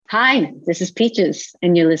Hi, this is Peaches,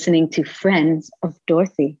 and you're listening to Friends of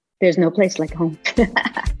Dorothy. There's no place like home.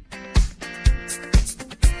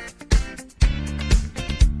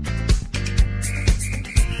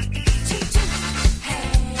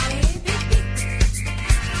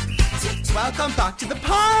 Welcome back to the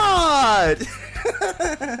pod!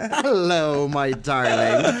 Hello, my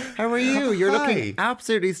darling. How are you? You're Hi. looking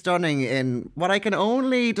absolutely stunning in what I can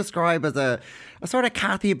only describe as a sort of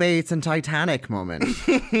Kathy Bates and Titanic moment.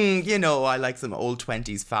 You know, I like some old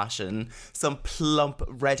 20s fashion, some plump,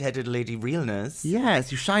 red-headed lady realness.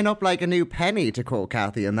 Yes, you shine up like a new penny, to quote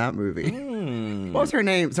Kathy in that movie. What was her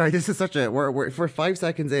name? Sorry, this is such a... We're 5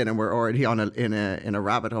 seconds in and we're already in a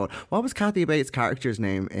rabbit hole. What was Kathy Bates' character's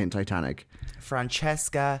name in Titanic?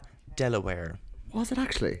 Francesca Delaware. Was it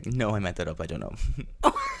actually? No, I made that up. I don't know.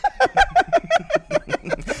 That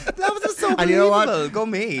was so And you know what? believable. Go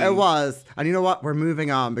me. It was. And you know what? We're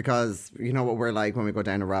moving on because you know what we're like when we go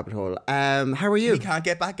down a rabbit hole. How are you? We can't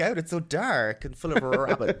get back out. It's so dark and full of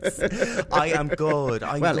rabbits. I am good.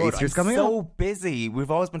 I'm Well, good. Easter's I'm coming so up. busy.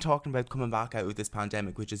 We've always been talking about coming back out of this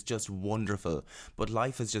pandemic, which is just wonderful. But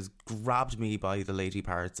life has just grabbed me by the lady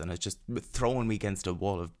parts and it's just thrown me against a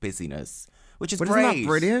wall of busyness, which is But great. isn't that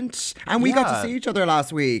brilliant? And we got to Yeah. see each other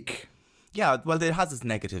last week. Yeah, well, it has its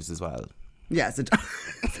negatives as well. Yes, it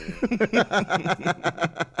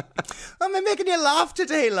Am I making you laugh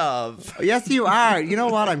today, love? Yes, you are. You know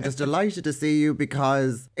what? I'm just delighted to see you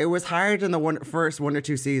because it was hard in the first 1 or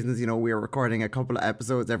 2 seasons. You know, we were recording a couple of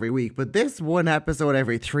episodes every week, but this one episode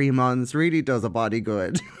every 3 months really does a body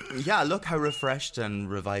good. Yeah, look how refreshed and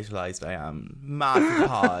revitalised I am. Mad for the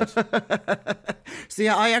pod. So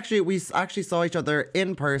yeah, we actually saw each other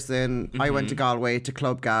in person. I went to Galway to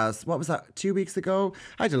Club Gas. What was that? 2 weeks ago.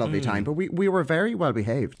 I had a lovely time, but we were very well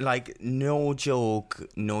behaved. Like, no joke,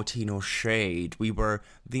 no tea, no shade. We were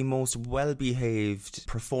the most well-behaved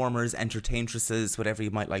performers, entertainresses, whatever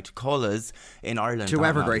you might like to call us, in Ireland. To that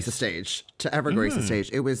ever night. grace a stage. To ever grace a stage.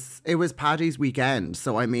 It was Paddy's weekend.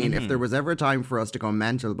 So I mean, if there was ever a time for us to go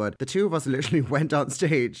mental, but the two of us literally went on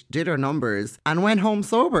stage, did our numbers, and went home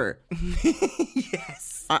sober. Yes.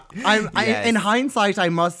 Yes. In hindsight, I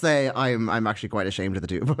must say I'm actually quite ashamed of the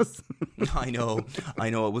two of us. I know.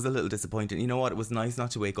 It was a little disappointing. You know what? It was nice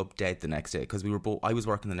not to wake up dead the next day because we were both. I was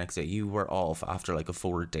working the next day. You were off after like a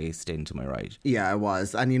 4-day stint. Am I right? Yeah, I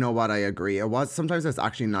was. And you know what? I agree. It was. Sometimes it's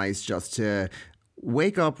actually nice just to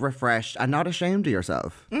wake up refreshed and not ashamed of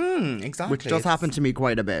yourself. Exactly. Which does happen to me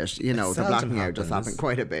quite a bit. You know, the seldom blacking out does happens. happen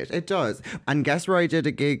quite a bit. It does. And guess where I did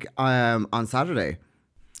a gig on Saturday?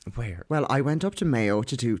 Where? Well, I went up to Mayo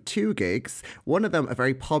to do 2 gigs. One of them, a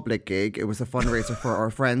very public gig. It was a fundraiser for our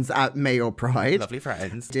friends at Mayo Pride. Lovely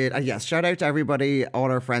friends. Yes, shout out to everybody, all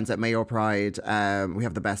our friends at Mayo Pride. We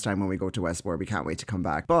have the best time when we go to Westmore. We can't wait to come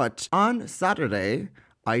back. But on Saturday,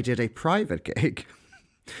 I did a private gig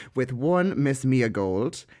with one Miss Mia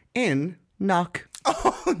Gold in Knock.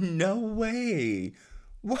 Oh, no way.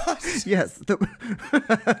 What? Yes,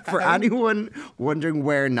 for anyone wondering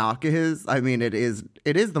where Knock is, I mean, it is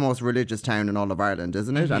the most religious town in all of Ireland,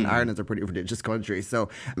 isn't it? And Ireland's a pretty religious country. So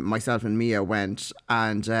myself and Mia went,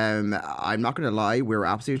 and I'm not going to lie, we were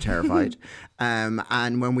absolutely terrified.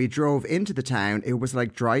 And when we drove into the town, it was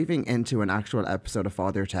like driving into an actual episode of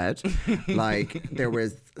Father Ted. Like there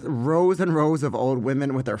was rows and rows of old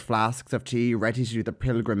women with their flasks of tea ready to do the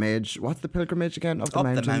pilgrimage. What's the pilgrimage again? Up the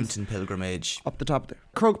mountains? The mountain pilgrimage. Up the top of the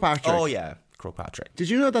Croagh-Patrick. Oh, yeah. Croagh-Patrick. Did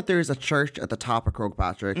you know that there's a church at the top of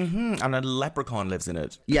Croagh-Patrick? And a leprechaun lives in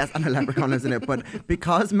it. Yes, and a leprechaun lives in it. But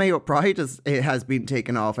because Mayo Pride it has been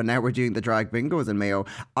taken off and now we're doing the drag bingos in Mayo,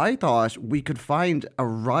 I thought we could find a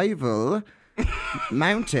rival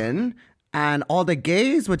mountain and all the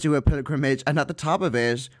gays would do a pilgrimage and at the top of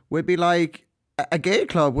it would be like a gay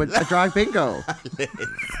club with a drag bingo.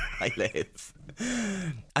 I live.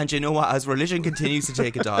 And you know what? As religion continues to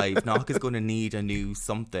take a dive, Knock is going to need a new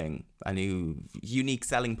something, a new unique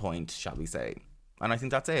selling point, shall we say. And I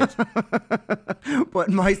think that's it. But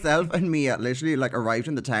myself and Mia literally like arrived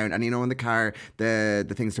in the town, and you know, in the car,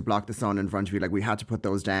 the things to block the sun in front of you, like we had to put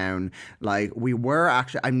those down. Like we were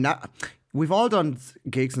actually, we've all done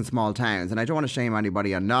gigs in small towns, and I don't want to shame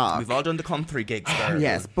anybody on Knock. We've all done the country gigs there.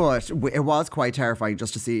 Yes, but it was quite terrifying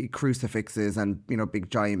just to see crucifixes and, you know, big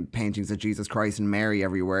giant paintings of Jesus Christ and Mary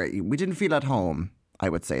everywhere. We didn't feel at home, I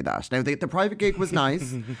would say that. Now, the private gig was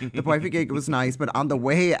nice. The private gig was nice, but on the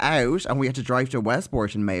way out, and we had to drive to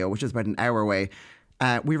Westport in Mayo, which is about an hour away,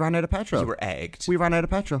 we ran out of petrol. You were egged. We ran out of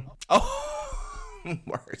petrol. Oh,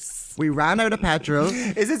 worse. We ran out of petrol.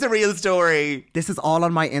 Is this a real story? This is all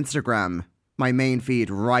on my Instagram, my main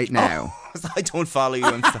feed right now. I don't follow you,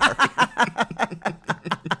 I'm sorry.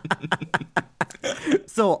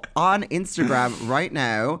 So on Instagram right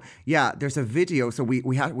now, yeah, there's a video. So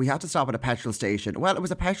we had to stop at a petrol station. Well, it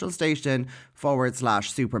was a petrol station /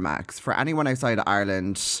 Supermax. For anyone outside of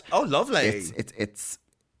Ireland, Oh, lovely. it's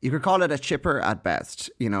you could call it a chipper at best.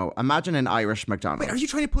 You know, imagine an Irish McDonald's. Wait, are you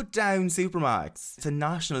trying to put down Supermax? It's a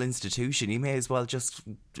national institution. You may as well just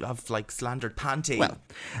have like slandered Panty. Well,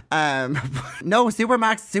 no,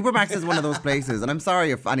 Supermax is one of those places, and I'm sorry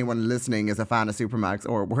if anyone listening is a fan of Supermax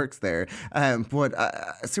or works there. But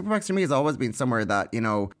Supermax to me has always been somewhere that, you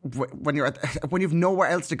know, when you've nowhere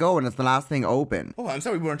else to go and it's the last thing open. Oh, I'm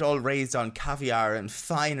sorry we weren't all raised on caviar and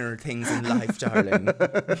finer things in life, darling.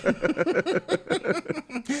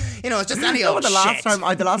 You know, it's just any old The last shit.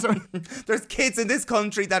 time There's kids in this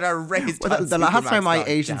country that are raised on the last Supermax, time I God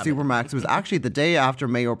ate in damn it. Supermax was actually the day after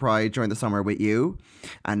Mayo Pride during the summer with you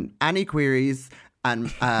and Annie Queries.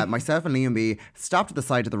 And myself and Liam B stopped at the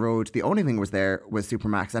side of the road. The only thing was there was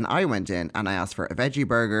Supermax. And I went in and I asked for a veggie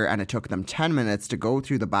burger. And it took them 10 minutes to go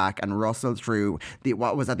through the back and rustle through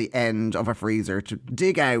what was at the end of a freezer to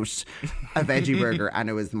dig out a veggie burger. And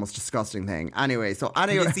it was the most disgusting thing. Anyway, so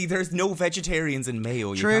You see, there's no vegetarians in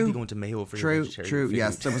Mayo. You can't be going to Mayo for your vegetarian food.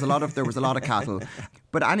 Yes, there was a lot of cattle.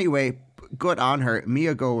 But anyway, good on her.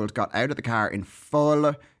 Mia Gold got out of the car in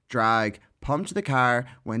full drag, pumped the car,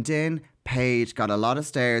 went in, paid, got a lot of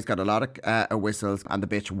stares, got a lot of whistles, and the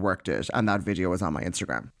bitch worked it. And that video was on my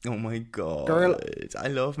Instagram. Oh my God. Girl. I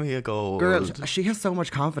love Mia Gold. Girl, she has so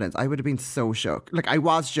much confidence. I would have been so shook. Like, I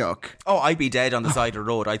was shook. Oh, I'd be dead on the side of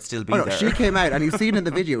the road. I'd still be No, there. she came out, and you've seen in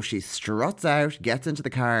the video, she struts out, gets into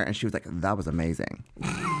the car, and she was like, that was amazing.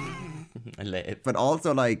 I live. But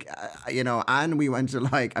also, like, you know, and we went to,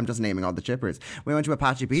 like, I'm just naming all the chippers. We went to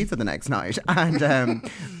Apache Pizza the next night, and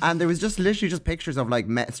there was just literally just pictures of, like,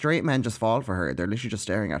 straight men just fall for her. They're literally just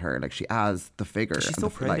staring at her. Like, she has the figure. She's and so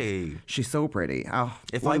the, like, pretty. she's so pretty. Oh,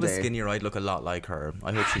 If one I was day. skinnier, I'd look a lot like her.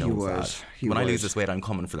 I hope she knows would. that. You When I lose would. this weight, I'm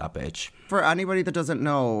coming for that bitch. For anybody that doesn't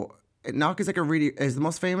know, Knock is is the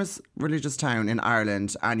most famous religious town in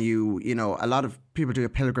Ireland, and you know, a lot of people do a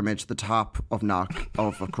pilgrimage to the top of Knock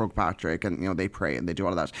of Croagh and, you know, they pray and they do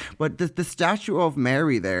all of that. But the statue of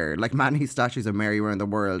Mary there, like many statues of Mary around the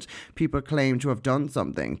world, people claim to have done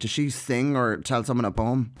something. Does she sing or tell someone a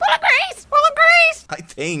poem? Full of grace, full of grace.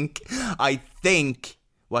 I think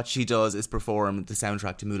what she does is perform the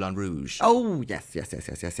soundtrack to Moulin Rouge. Oh yes.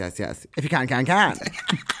 If you can.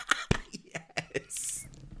 Yes.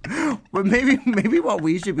 Well, maybe what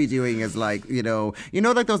we should be doing is, like, you know,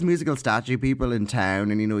 like those musical statue people in town,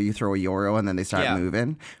 and, you know, you throw a euro and then they start Yeah.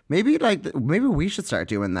 moving. Maybe we should start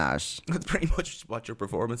doing that. That's pretty much what your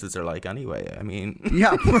performances are like anyway. I mean,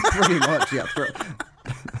 Yeah, pretty much. Yeah,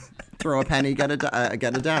 throw a penny, get a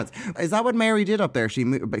dance. Is that what Mary did up there?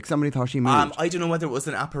 Like, somebody thought she moved. I don't know whether it was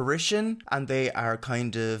an apparition and they are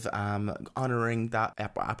kind of honouring that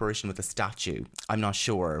apparition with a statue. I'm not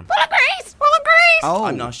sure. Oh,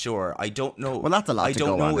 I'm not sure. I don't know. Well, that's a lot I to don't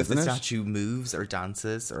go know on, if the isn't it? statue moves or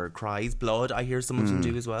dances or cries blood. I hear some of them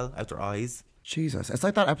do as well out their eyes. Jesus. It's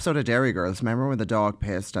like that episode of Dairy Girls. Remember when the dog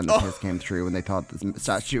pissed and the piss came through and they thought the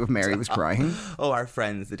statue of Mary was crying? Oh, our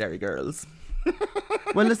friends, the Dairy Girls.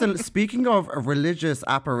 Well, listen, speaking of religious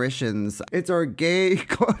apparitions, it's our gay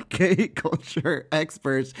culture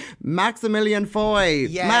expert, Maximilian Foy.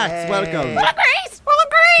 Yay. Max, welcome.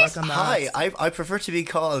 Welcome, Hi, Max. I prefer to be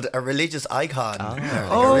called a religious icon.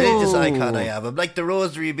 Oh. A religious icon I am. I'm like the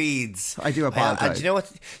rosary beads. I do am. apologise. And do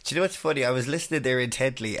you know what's funny? I was listening there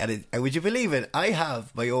intently, and would you believe it? I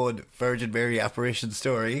have my own Virgin Mary apparition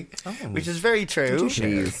story, which is very true.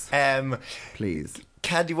 Please. Um, Please.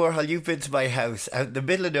 Candy Warhol, you've been to my house out in the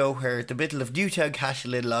middle of nowhere, the middle of Newtown,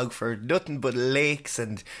 Cashel in Longford, nothing but lakes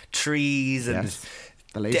and trees and Yes.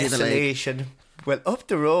 The lady of the lake. desolation. Well, up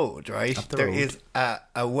the road, right, there road. is a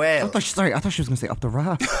well. I thought she was going to say up the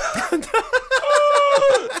raft.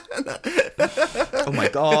 Oh my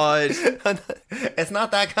God. It's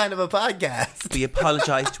not that kind of a podcast. We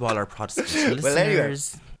apologise to all our Protestant listeners. Well, anyway,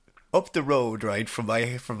 up the road, right, from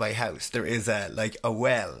my house, there is a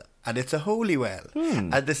well. And it's a holy well.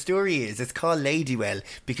 And the story is, it's called Lady Well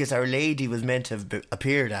because Our Lady was meant to have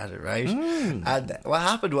appeared at it, right? And what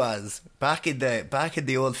happened was, back in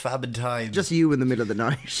the old famine times, Just you in the middle of the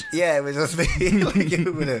night. yeah, it was just me like,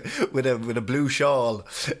 with a blue shawl.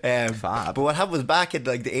 Fab. But what happened was, back in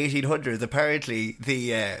like the 1800s, apparently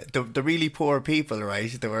the really poor people,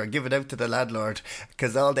 right, they were given out to the landlord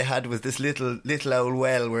because all they had was this little old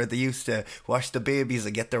well where they used to wash the babies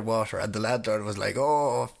and get their water. And the landlord was like,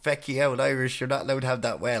 "Oh, feck you out, Irish! You're not allowed to have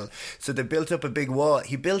that well." So they built up a big wall.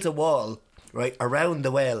 He built a wall right around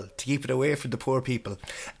the well to keep it away from the poor people.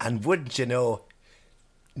 And wouldn't you know,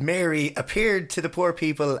 Mary appeared to the poor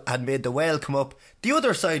people and made the well come up the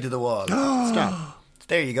other side of the wall. Stop.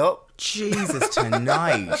 There you go. Jesus,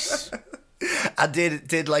 tonight. And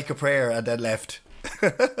did like a prayer and then left.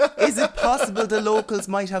 Is it possible the locals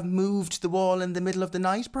might have moved the wall in the middle of the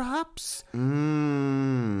night, perhaps?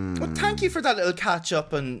 Well, thank you for that little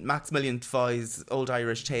catch-up on Maximilian Foy's Old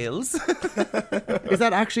Irish Tales. Is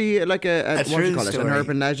that actually like a what do true you call it? An story.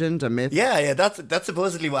 urban legend, a myth? Yeah, that's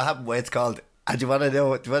supposedly what happened. Why it's called. And do you want to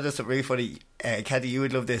know something really funny? Candy, you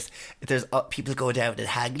would love this. There's people go down and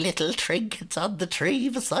hang little trinkets on the tree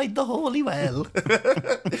beside the holy well.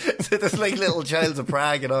 So there's like little childs of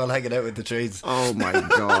Prague and all hanging out with the trees. Oh my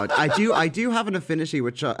God. I do have an affinity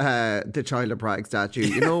with the Child of Prague statue.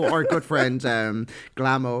 You know, our good friend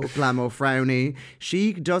Glamo Frowny,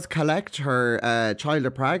 she does collect her Child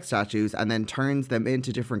of Prague statues and then turns them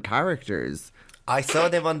into different characters. I saw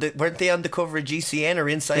them weren't they on the cover of GCN or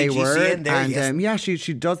inside They GCN were, there? and Yes.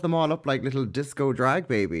 she does them all up like little disco drag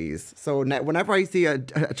babies. So whenever I see a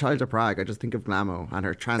Child of Prague, I just think of Glamo and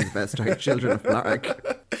her transvestite children of Prague.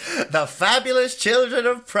 The fabulous children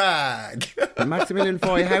of Prague. Maximilian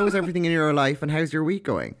Foy, how is everything in your life and how's your week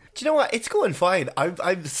going? Do you know what? It's going fine.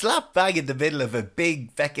 I'm slap bang in the middle of a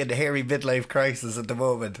big feckin' hairy midlife crisis at the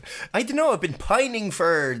moment. I don't know, I've been pining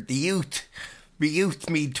for the youth,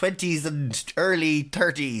 me 20s and early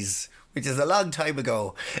 30s, which is a long time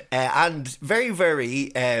ago. And very,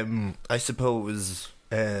 very, I suppose,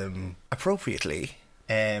 appropriately,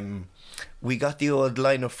 we got the old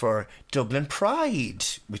lineup for Dublin Pride,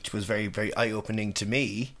 which was very, very eye-opening to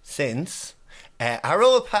me, since our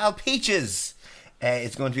old pal Peaches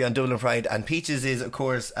is going to be on Dublin Pride, and Peaches is, of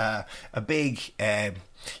course, a big,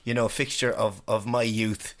 fixture of my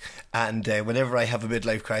youth. And whenever I have a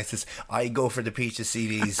midlife crisis, I go for the Peaches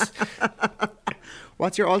CDs.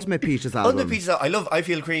 What's your ultimate Peaches album? Ultimate Peaches, I love I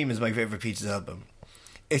Feel Cream is my favourite Peaches album.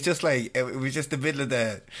 It's just like, it was just the middle of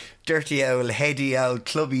the dirty owl, heady owl,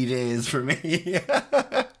 clubby days for me.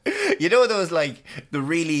 You know those like the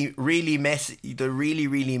really, really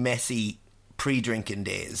messy pre-drinking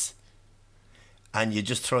days, and you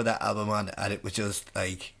just throw that album on, and it was just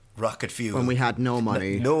like rocket fuel. When we had no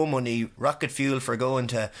money. No money, rocket fuel for going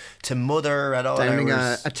to Mother at all Downing a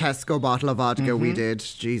hours. Tesco bottle of vodka we did.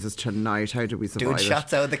 Jesus, tonight, how did we survive Doing it?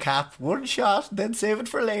 shots out of the cap, one shot, then save it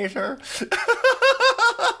for later.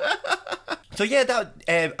 So yeah,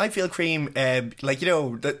 that I Feel Cream,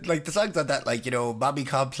 the songs on that, like, Mommy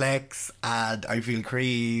Complex and I Feel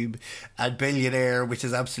Cream and Billionaire, which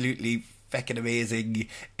is absolutely feckin' amazing.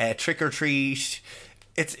 Trick or Treat.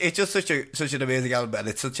 It's just such an amazing album, and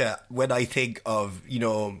it's such a, when I think of,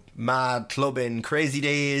 mad clubbing, crazy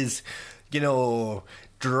days,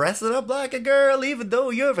 dressing up like a girl even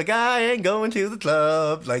though you're a guy and going to the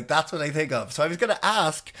club, like that's what I think of. So I was going to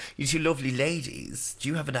ask you two lovely ladies, do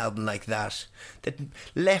you have an album like that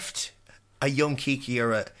left a young Kiki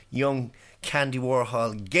or a young Candy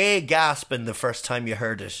Warhol gay gasping the first time you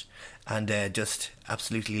heard it, and just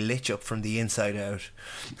absolutely lit you up from the inside out?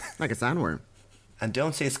 Like a sandworm. And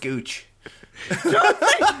don't say scooch.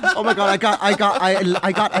 Oh my God,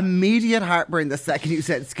 I got immediate heartburn the second you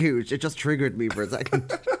said scooch. It just triggered me for a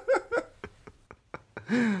second.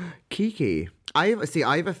 Kiki. I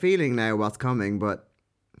have a feeling now what's coming, but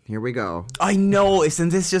here we go. I know, isn't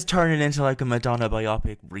this just turning into like a Madonna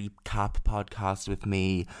biopic recap podcast with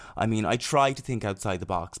me? I mean, I try to think outside the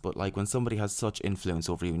box, but like when somebody has such influence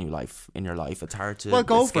over you in your life, it's hard to. Well,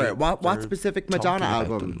 go for escape it. What specific Madonna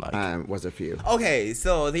talking about album them, was it for you? Okay,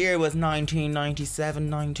 so the year was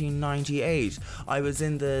 1997, 1998. I was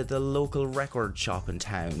in the local record shop in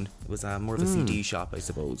town. It was more of a CD shop, I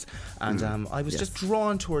suppose. And I was just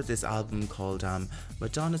drawn toward this album called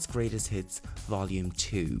Madonna's Greatest Hits Volume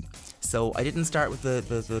 2. So I didn't start with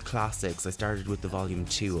the classics. I started with the Volume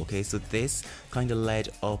 2, okay? So this kind of led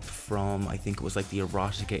up from, I think it was like the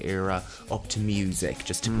erotica era up to music,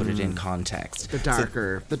 just to put it in context. The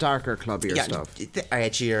darker, clubbier stuff. The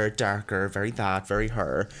edgier, darker, very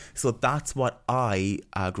her. So that's what I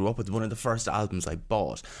grew up with. One of the first albums I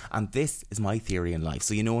bought. And this is my theory in life.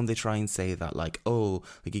 So when they try and say that, like, oh,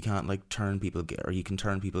 like you can't like turn people gay, or you can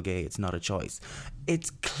turn people gay, it's not a choice. It's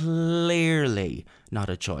clearly not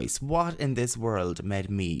a choice. What in this world made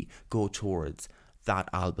me go towards that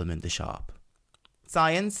album in the shop?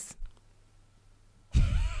 Science?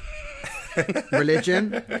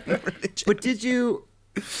 Religion? But did you,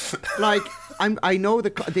 like, I know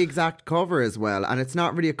the exact cover as well, and it's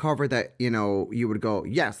not really a cover that, you would go,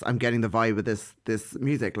 yes, I'm getting the vibe of this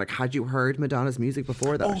music. Like, had you heard Madonna's music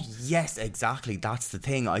before that? Oh, yes, exactly. That's the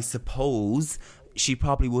thing. I suppose she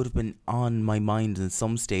probably would have been on my mind in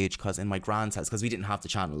some stage, because in my grand's house, because we didn't have the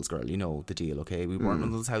channels, girl, you know the deal, okay? We weren't one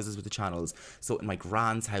of those houses with the channels. So in my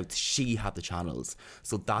grand's house, she had the channels.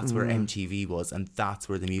 So that's where MTV was, and that's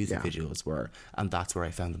where the music videos were, and that's where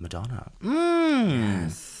I found the Madonna.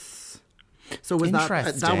 Yes. So was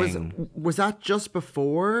was that just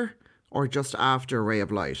before or just after Ray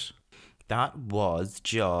of Light? That was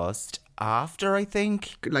just after, I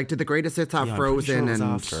think. Like, did the greatest hits have Frozen and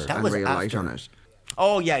Ray of Light on it?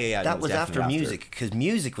 Oh, yeah. That was after music, because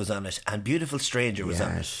music was on it and Beautiful Stranger was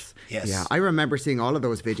on it. Yes. Yeah, I remember seeing all of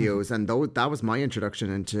those videos, and that was my introduction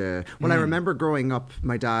into. Well, I remember growing up,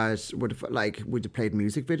 my dad would have played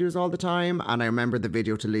music videos all the time, and I remember the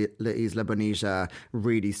video to La Isla Bonita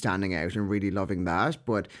really standing out and really loving that.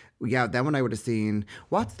 But yeah, then when I would have seen,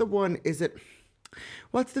 what's the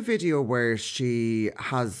video where she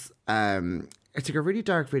has it's like a really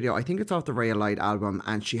dark video. I think it's off the Ray of Light album,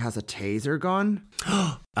 and she has a taser gun.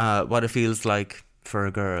 What it feels like for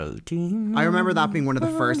a girl. I remember that being one of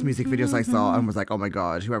the first music videos I saw, and was like, oh my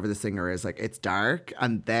god, whoever the singer is, like, it's dark.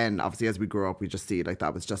 And then obviously as we grew up, we just see like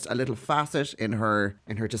that was just a little facet in her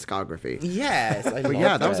discography. Yes, I but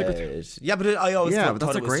yeah, that was a good. Yeah, but I always thought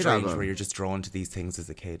that's it a was great strange album. where you're just drawn to these things as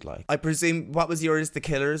a kid. Like, I presume, what was yours? The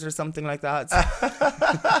Killers or something like that?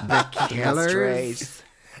 The Killers.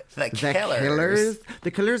 The Killers.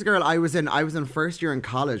 The Killers, girl. I was in first year in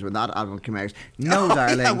college when that album came out. No,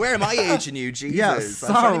 darling. Yeah, where am I aging you? Jesus. Yeah,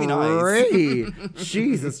 I'm trying to be nice. sorry.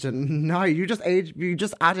 Jesus, tonight you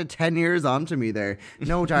just added 10 years onto me there.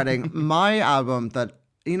 No, darling. My album that.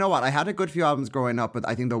 You know what? I had a good few albums growing up, but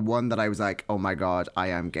I think the one that I was like, oh my god, I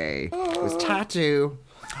am gay, was Tattoo.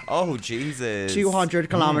 Oh, Jesus. 200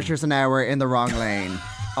 kilometers an hour in the wrong lane.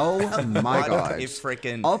 Oh my god. What a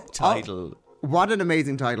freaking title. What an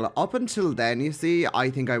amazing title. Up until then, you see,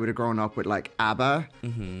 I think I would have grown up with like ABBA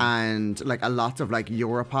and like a lot of like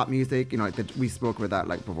Europop music. You know, we spoke about that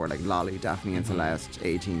like before, like Lolly, Daphne and Celeste,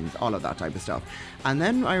 18s, all of that type of stuff. And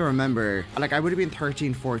then I remember, like, I would have been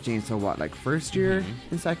 13, 14, so what, like first year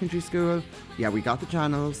in secondary school? Yeah, we got the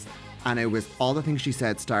channels, and it was All the Things She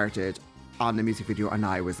Said started on the music video, and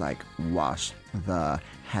I was like, what the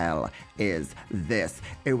hell is this?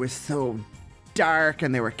 It was so dark,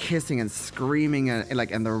 and they were kissing and screaming and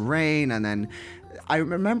like in the rain. And then I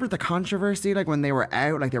remember the controversy, like when they were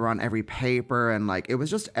out, like they were on every paper, and like it was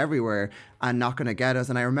just everywhere, and Not Gonna Get Us.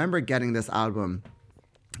 And I remember getting this album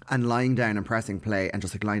and lying down and pressing play and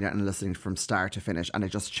just like lying down and listening from start to finish, and it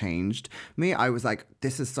just changed me. I was like,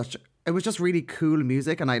 this is such, it was just really cool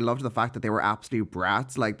music, and I loved the fact that they were absolute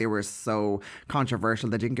brats. Like, they were so controversial,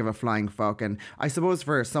 they didn't give a flying fuck. And I suppose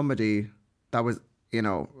for somebody that was, you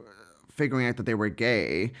know, figuring out that they were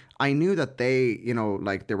gay, I knew that they, you know,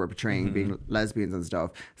 like they were portraying being lesbians and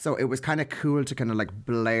stuff. So it was kind of cool to kind of like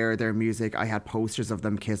blare their music. I had posters of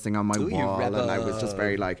them kissing on my wall, and I was just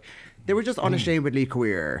very like, they were just unashamedly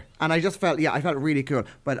queer. And I just felt, I felt really cool.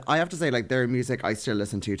 But I have to say, like, their music I still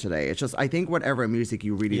listen to today. It's just, I think whatever music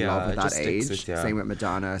you really love at that age, same with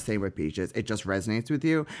Madonna, same with Peaches, it just resonates with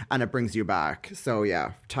you and it brings you back. So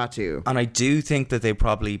yeah, Tattoo. And I do think that they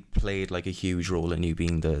probably played like a huge role in you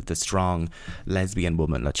being the strong lesbian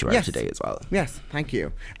woman that you are today as well. Yes, thank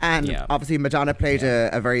you. And obviously Madonna played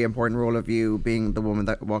a very important role of you being the woman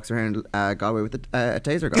that walks around Galway with a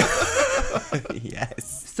taser gun.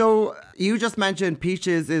 Yes. So you just mentioned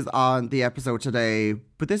Peaches is on the episode today,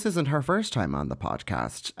 but this isn't her first time on the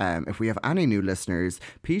podcast. If we have any new listeners,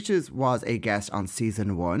 Peaches was a guest on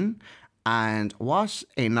season 1, and what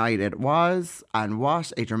a night it was, and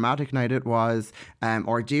what a dramatic night it was.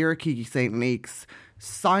 Our dear Kiki St. Leaks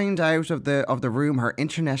signed out of the room. Her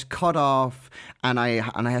internet cut off, and I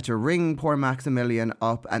had to ring poor Maximilian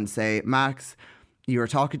up and say, Max, you were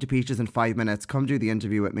talking to Peaches in 5 minutes. Come do the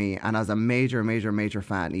interview with me. And as a major, major, major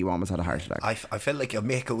fan, you almost had a heart attack. I felt like a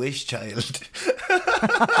Make-A-Wish child.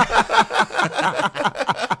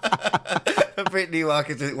 Brittany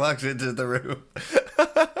walks into the room.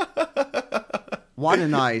 What a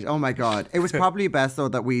night. Oh my God. It was probably best though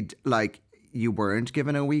that we'd like, you weren't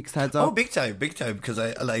given a week's heads up. Oh, big time. Because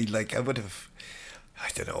I would have, I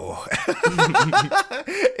don't know.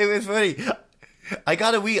 It was funny. I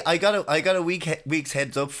got a week's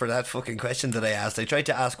heads up for that fucking question that I asked. I tried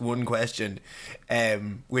to ask one question,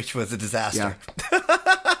 which was a disaster.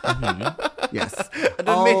 Yeah. Yes. And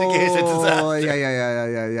then mitigate a disaster. Oh,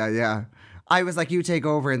 yeah. I was like, you take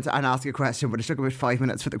over and ask a question, but it took about 5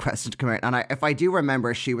 minutes for the question to come out. And if I do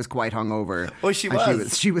remember, she was quite hungover. Oh, she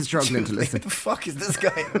was. She was struggling to listen. What the fuck is this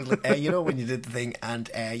guy? I was like, you know, when you did the thing, and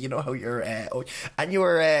you know how you're, and you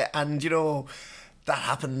were, and you know. that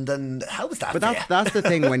happened, and how was that? But that's the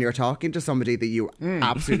thing when you're talking to somebody that you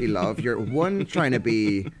absolutely love. You're one, trying to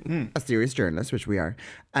be a serious journalist, which we are,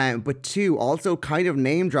 but two, also kind of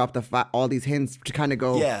name drop all these hints to kind of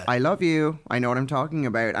go, I love you, I know what I'm talking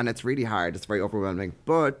about, and it's really hard. It's very overwhelming.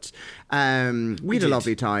 But we had a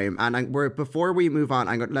lovely time, and before we move on,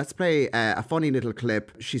 let's play a funny little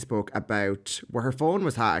clip. She spoke about where her phone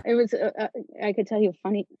was hacked. It was I could tell you a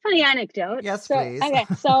funny anecdote. Yes, please. Okay,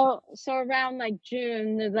 so around like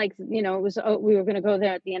June, like, you know, it was we were going to go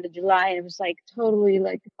there at the end of July, and it was like totally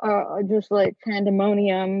like just like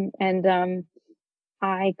pandemonium, and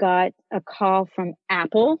I got a call from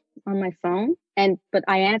Apple on my phone, but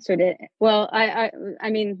I answered it. Well, I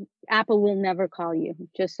mean, Apple will never call you,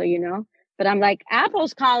 just so you know. But I'm like,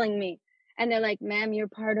 Apple's calling me, and they're like, "Ma'am, you're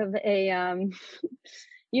part of a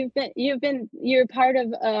you're part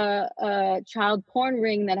of a child porn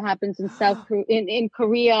ring that happens in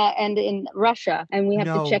Korea and in Russia, and we have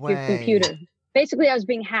to check your computer." Basically, I was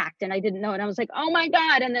being hacked, and I didn't know, and I was like, "Oh my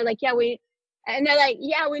God!" And they're like,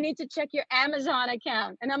 we need to check your Amazon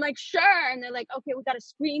account. And I'm like, sure. And they're like, okay, we got a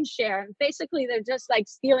screen share. And basically, they're just like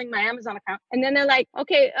stealing my Amazon account. And then they're like,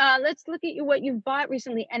 okay, let's look at what you've bought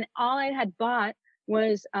recently. And all I had bought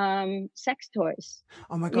was sex toys.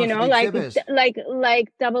 Oh my God! You know, like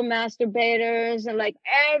double masturbators and like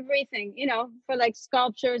everything, you know, for like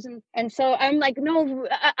sculptures, and so I'm like, no,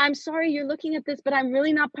 I'm sorry you're looking at this, but I'm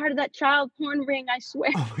really not part of that child porn ring, I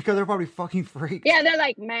swear. Oh my God, they're probably fucking freaks. Yeah, they're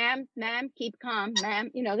like, ma'am, keep calm,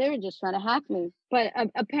 ma'am. You know, they were just trying to hack me. But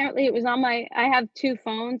apparently it was on I have two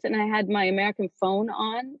phones, and I had my American phone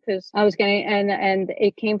on because I was getting, and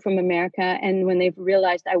it came from America. And when they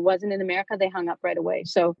realized I wasn't in America, they hung up right away.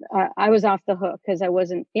 So I was off the hook because I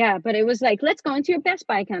wasn't, but it was like, let's go into your Best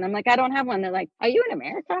Buy account. I'm like, I don't have one. They're like, are you in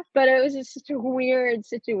America? But it was just such a weird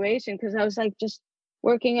situation because I was like, just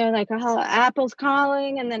working on like, Apple's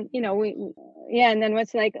calling. And then, you know, and then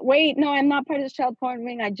it's like, wait, no, I'm not part of the child porn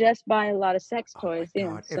ring. I just buy a lot of sex toys. Oh my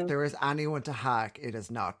God. If there is anyone to hack, it is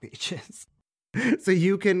not Peaches. So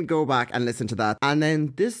you can go back and listen to that. And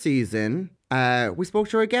then this season, we spoke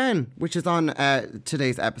to her again, which is on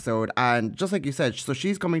today's episode. And just like you said, so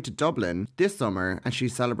she's coming to Dublin this summer, and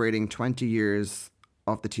she's celebrating 20 years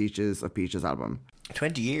of the Teaches of Peaches album.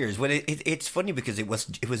 20 years. Well, it's funny because it was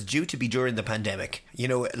due to be during the pandemic. You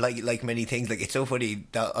know, like many things. Like, it's so funny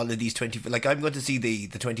that all of these 20. Like, I'm going to see the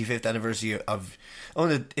 25th anniversary of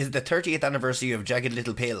is the 30th anniversary of Jagged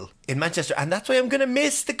Little Pill in Manchester, and that's why I'm going to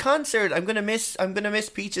miss the concert. I'm going to miss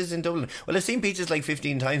Peaches in Dublin. Well, I've seen Peaches like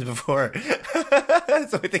 15 times before, so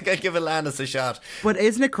I think I'll give Alanis a shot. But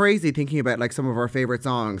isn't it crazy thinking about like some of our favorite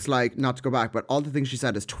songs? Like, not to go back, but all the things she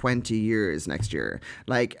said is 20 years next year.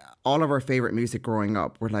 Like, all of our favorite music growing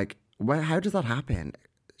up, we're like, well, how does that happen?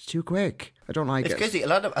 It's too quick. I don't like it. It's crazy. A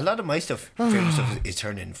lot of my favorite stuff is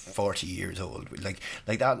turning 40 years old. Like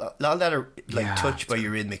that. A lot of that are like Touched by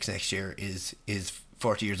Eurythmics next year is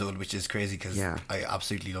 40 years old, which is crazy because I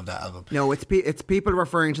absolutely love that album. No, it's people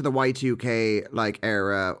referring to the Y2K like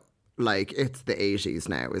era. Like, it's the 80s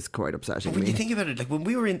now is quite upsetting. But when you think about it, like when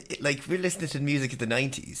we were we're listening to music in the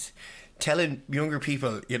 90s, telling younger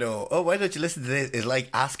people, you know, oh, why don't you listen to this, is like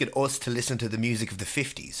asking us to listen to the music of the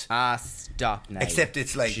 50s. Stop now. Except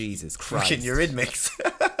it's like Jesus Christ. Fucking Eurythmics.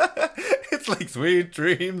 It's like Sweet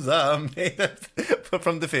Dreams Are Made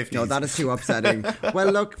from the 50s. No, that is too upsetting. Well,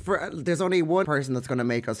 look, there's only one person that's going to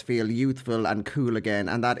make us feel youthful and cool again,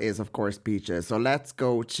 and that is, of course, Peaches. So let's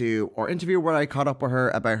go to our interview where I caught up with her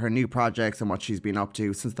about her new projects and what she's been up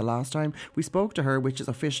to since the last time we spoke to her, which is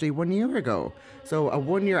officially 1 year ago. So a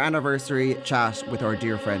 1 year anniversary chat with our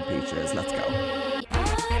dear friend Peaches. Let's go.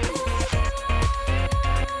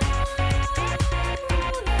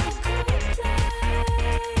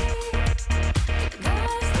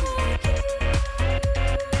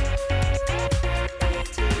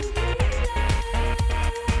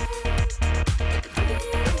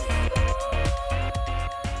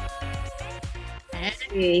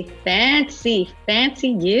 Fancy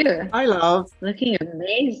you. Hi, love. Looking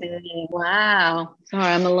amazing. Wow. Sorry,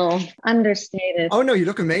 I'm a little understated. Oh no, you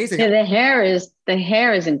look amazing. Yeah, the hair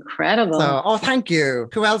is incredible. So, thank you.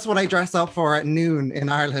 Who else would I dress up for at noon in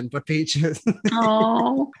Ireland but Peaches?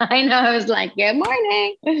 Oh, I know. I was like, good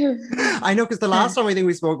morning. I know, because the last time I think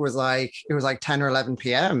we spoke was like, it was like 10 or 11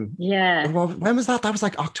 p.m. Yeah. Well, when was that? That was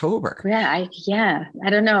like October. Yeah. I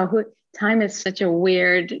don't know. Time is such a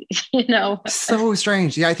weird, So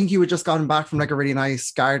strange. Yeah, I think you had just gotten back from like a really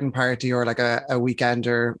nice garden party or like a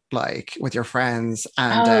weekender, like with your friends.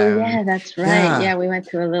 And yeah, that's right. Yeah, we went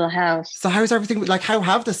to a little house. So how's everything? Like, how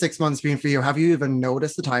have the 6 months been for you? Have you even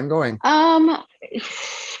noticed the time going?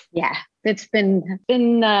 Yeah, it's been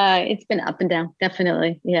up and down,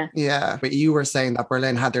 definitely. Yeah. Yeah. But you were saying that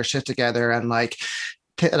Berlin had their shit together and like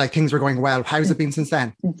things were going well. How's it been since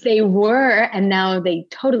then? They were, and now they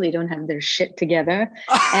totally don't have their shit together.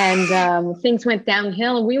 And things went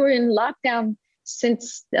downhill. We were in lockdown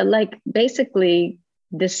since like basically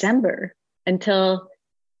December until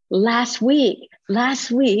last week.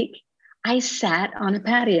 Last week, I sat on a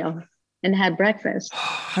patio and had breakfast.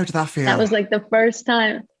 How did that feel? That was like the first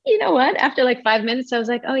time. You know what? After like 5 minutes, I was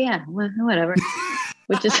like, oh yeah, well, whatever.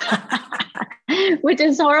 Which is which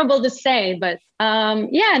is horrible to say, but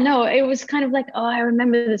yeah, no, it was kind of like, oh, I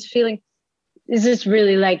remember this feeling. Is this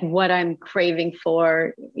really like what I'm craving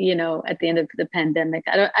for, you know, at the end of the pandemic?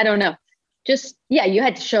 I don't know. Just, yeah, you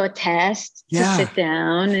had to show a test to sit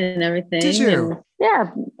down and everything. Did you? And, yeah.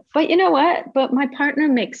 But you know what? But my partner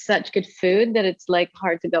makes such good food that it's like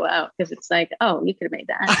hard to go out because it's like, oh, you could have made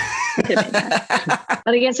that. You could have made that.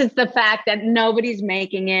 But I guess it's the fact that nobody's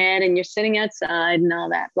making it and you're sitting outside and all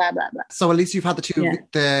that, blah, blah, blah. So at least you've had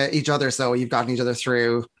each other. So you've gotten each other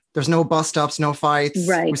through. There's no bust ups, no fights.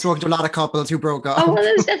 Right. We've spoken to a lot of couples who broke up. Oh, well,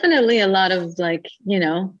 there's definitely a lot of like, you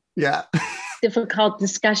know, yeah, difficult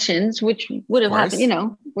discussions, which would have happened, you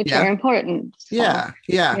know, which are important. So,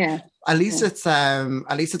 yeah. At least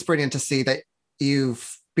it's brilliant to see that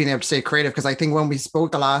you've been able to stay creative, because I think when we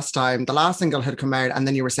spoke the last time, the last single had come out and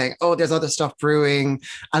then you were saying, oh, there's other stuff brewing.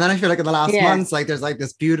 And then I feel like in the last months, like there's like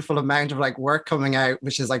this beautiful amount of like work coming out,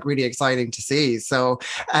 which is like really exciting to see. So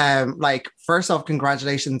like first off,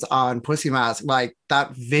 congratulations on Pussy Mask. Like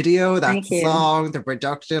that video, that song, the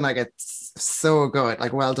production, like it's so good.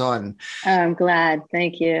 Like well done. I'm glad.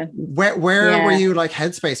 Thank you. Where were you like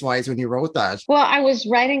headspace wise when you wrote that? Well, I was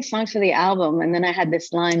writing songs for the album and then I had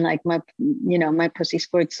this line like my pussy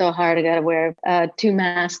scored so hard I gotta wear 2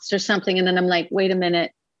 masks or something, and then I'm like, wait a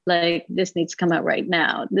minute, like this needs to come out right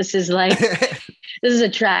now. This is like this is a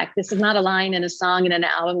track. This is not a line in a song in an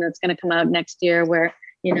album that's going to come out next year where,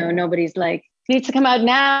 you know, nobody's like, needs to come out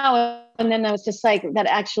now. And then I was just like, that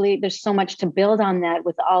actually there's so much to build on that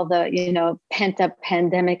with all the, you know, pent up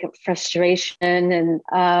pandemic frustration, and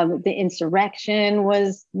the insurrection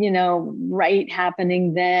was, you know, right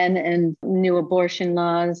happening then, and new abortion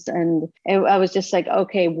laws. And I was just like,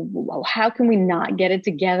 okay, well, how can we not get it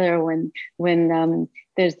together when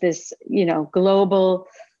there's this, you know, global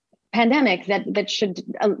pandemic that should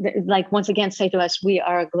like once again say to us, we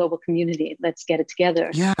are a global community, let's get it together,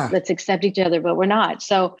 let's accept each other, but we're not.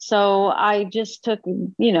 So I just took,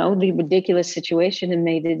 you know, the ridiculous situation and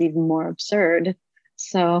made it even more absurd.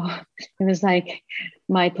 So it was like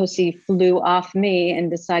my pussy flew off me and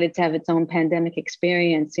decided to have its own pandemic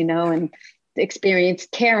experience, you know, and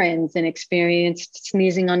experienced Karens and experienced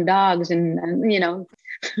sneezing on dogs and you know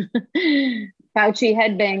Fauci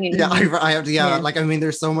headbanging. Yeah, I have to. Yeah, like I mean,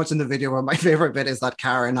 there's so much in the video where my favorite bit is that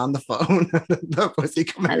Karen on the phone, the pussy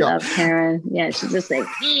coming. I love Karen. Yeah, she's just like,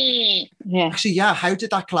 yeah. Actually, yeah. How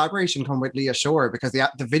did that collaboration come with Leah Shore? Because the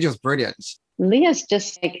video's brilliant. Leah's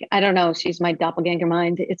just like, I don't know, she's my doppelganger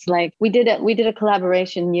mind. It's like we did a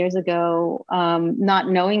collaboration years ago, not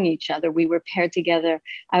knowing each other. We were paired together.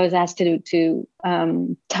 I was asked to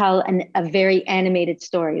tell a very animated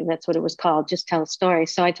story. That's what it was called. Just tell a story.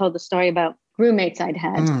 So I told the story about roommates I'd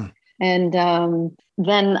had. And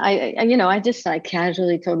then I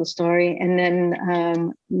casually told the story. And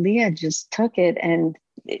then Leah just took it and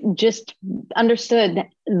just understood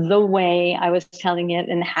the way I was telling it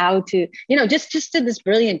and how to, you know, just did this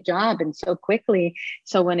brilliant job and so quickly.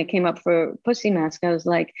 So when it came up for Pussy Mask, I was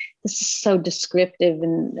like, this is so descriptive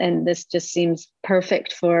and this just seems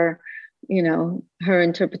perfect for, you know, her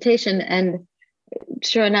interpretation. And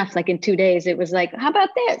sure enough, like in 2 days, it was like, how about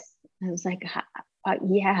this? I was like,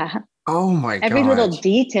 yeah. Oh my God. Every little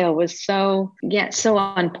detail was so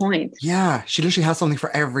on point. Yeah. She literally has something for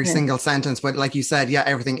every single sentence. But like you said, yeah,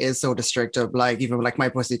 everything is so descriptive. Like even like my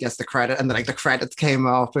pussy gets the credit and then like the credits came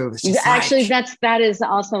up. It was just actually that is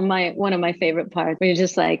also one of my favorite parts where you're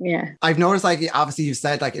just like, yeah. I've noticed like obviously you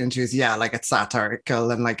said like interviews, like it's satirical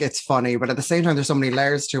and like it's funny, but at the same time there's so many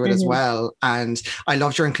layers to it as well. And I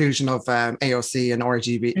loved your inclusion of AOC and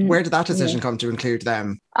RGB. Where did that decision come to include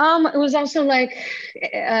them? It was also like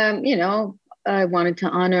you know, I wanted to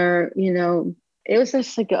honor, you know, it was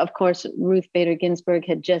just like, of course, Ruth Bader Ginsburg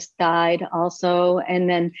had just died also. And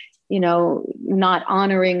then, you know, not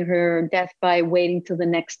honoring her death by waiting till the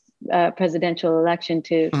next presidential election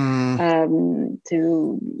to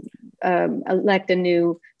elect a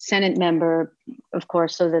new Senate member, of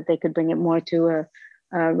course, so that they could bring it more to a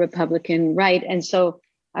Republican right. And so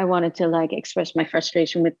I wanted to like express my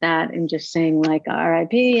frustration with that and just saying like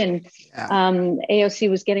RIP. And AOC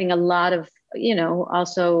was getting a lot of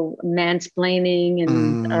also mansplaining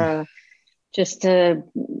and just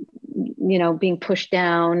being pushed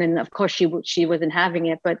down. And of course she wasn't having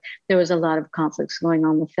it, but there was a lot of conflicts going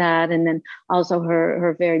on with that. And then also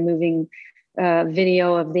her very moving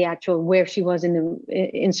video of the actual where she was in the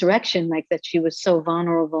insurrection, like that she was so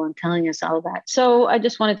vulnerable and telling us all that. So I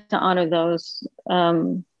just wanted to honor those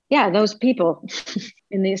those people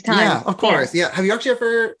in these times. Yeah, of course. Yeah. Have you actually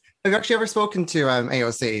ever spoken to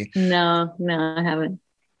AOC? No, I haven't.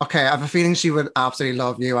 Okay, I have a feeling she would absolutely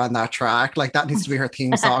love you on that track. Like that needs to be her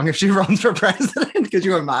theme song if she runs for president. Could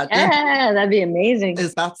you imagine? Yeah, that'd be amazing.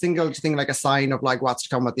 Is that single, do you think, like a sign of like what's to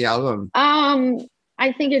come with the album?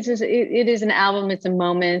 I think it is an album. It's a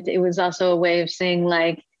moment. It was also a way of saying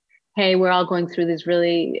like, hey, we're all going through these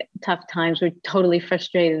really tough times. We're totally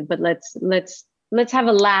frustrated, but let's have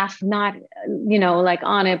a laugh, not, like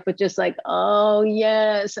on it, but just like, oh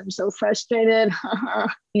yes, I'm so frustrated,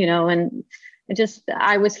 and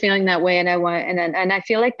I was feeling that way, and I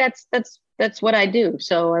feel like that's what I do.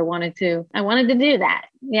 So I wanted to do that.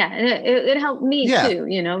 Yeah. And it helped me too,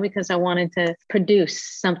 because I wanted to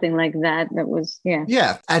produce something like that was, yeah.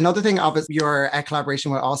 Yeah. Another thing, obviously, your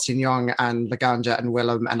collaboration with Austin Young and Laganja and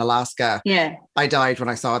Willem and Alaska. Yeah. I died when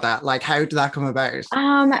I saw that. Like, how did that come about?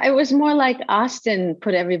 It was more like Austin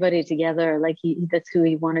put everybody together. Like that's who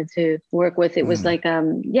he wanted to work with. It was like,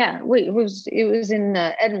 it was in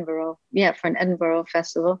Edinburgh. Yeah. For an Edinburgh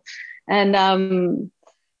festival. And,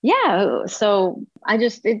 so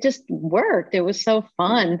it just worked. It was so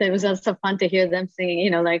fun. It was also fun to hear them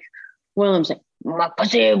singing, like Willem's like, my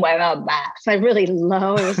pussy, where my bass, like really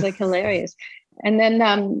low. It was like hilarious. And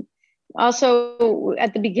then also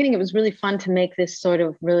at the beginning, it was really fun to make this sort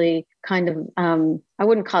of really kind of, I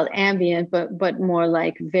wouldn't call it ambient, but more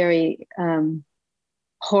like very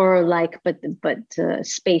horror-like, but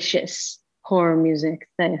spacious horror music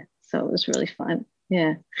there. So it was really fun.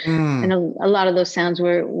 Yeah. And a lot of those sounds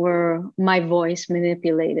were my voice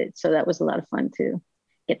manipulated. So that was a lot of fun to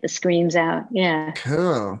get the screams out. Yeah.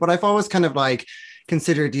 Cool. But I've always kind of like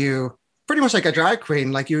considered you pretty much like a drag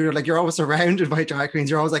queen. Like you're always surrounded by drag queens.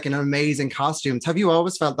 You're always like in amazing costumes. Have you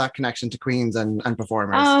always felt that connection to queens and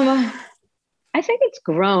performers? I think it's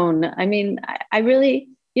grown. I mean, I really,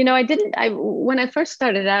 when I first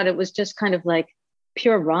started out, it was just kind of like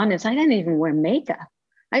pure rawness. I didn't even wear makeup.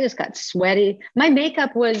 I just got sweaty. My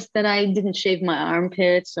makeup was that I didn't shave my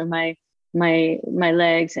armpits or my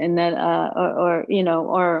legs, and that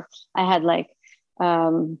or I had like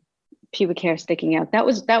pubic hair sticking out. That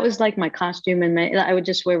was like my costume, and I would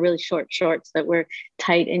just wear really short shorts that were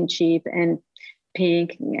tight and cheap and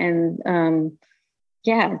pink, and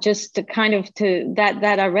just to kind of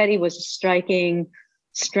that already was a striking,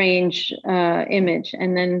 strange image.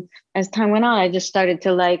 And then as time went on, I just started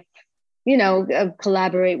to like,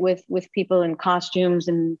 collaborate with people in costumes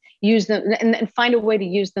and use them and find a way to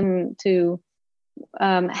use them to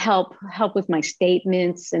help with my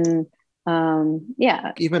statements. And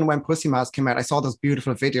even when Pussy Mask came out, I saw those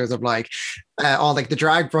beautiful videos of like all like the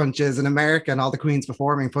drag brunches in America and all the queens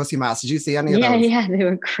performing Pussy Mask. Did you see any of those? Yeah, they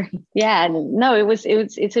were great. Yeah, no,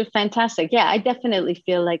 it's a fantastic. Yeah, I definitely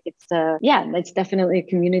feel like it's definitely a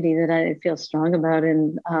community that I feel strong about.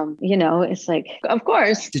 And it's like, of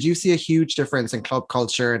course. Did you see a huge difference in club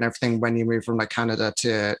culture and everything when you moved from like Canada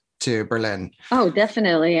to Berlin? Oh,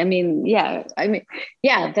 definitely. I mean,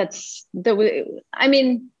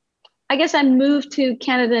 I guess I moved to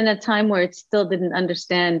Canada in a time where it still didn't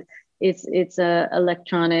understand its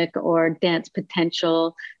electronic or dance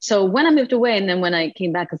potential. So when I moved away, and then when I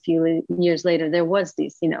came back a few years later, there was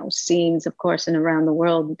these, scenes, of course, and around the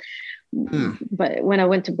world. But when I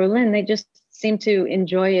went to Berlin, they just seemed to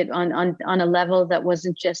enjoy it on a level that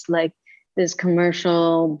wasn't just like this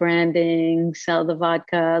commercial branding, sell the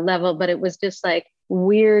vodka level, but it was just like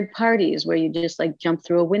weird parties where you just like jump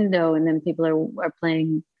through a window and then people are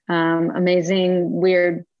playing amazing,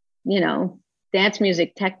 weird, dance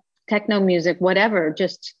music, techno music, whatever,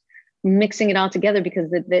 just mixing it all together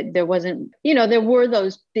because there wasn't, there were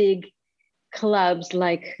those big clubs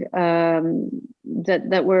like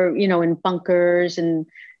that were, in bunkers and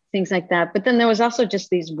things like that. But then there was also just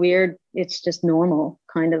these weird, it's just normal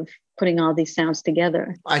kind of putting all these sounds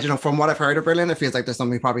together. I don't know, from what I've heard of Berlin, it feels like there's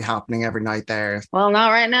something probably happening every night there. Well, not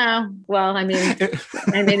right now. Well, I mean,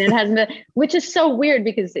 it hasn't been, which is so weird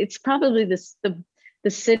because it's probably the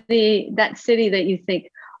city that you think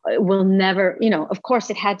will never, of course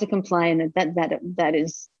it had to comply, and that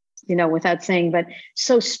is, without saying, but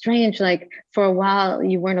so strange. Like for a while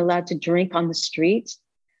you weren't allowed to drink on the streets.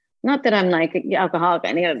 not that I'm like an alcoholic,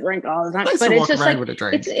 I need to drink all the time, Nice but to it's walk just around like, with a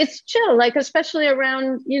drink. it's chill, like, especially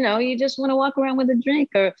around, you just want to walk around with a drink,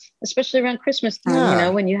 or especially around Christmas time, Yeah.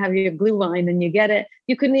 when you have your glue wine and you get it,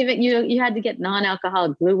 you couldn't even, you had to get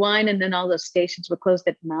non-alcoholic glue wine, and then all those stations were closed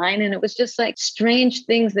at 9. And it was just like strange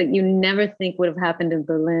things that you never think would have happened in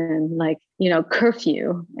Berlin, like,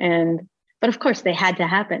 curfew. But of course they had to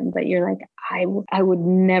happen, but you're like, I would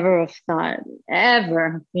never have thought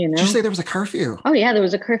ever, Did you say there was a curfew? Oh yeah, there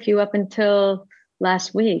was a curfew up until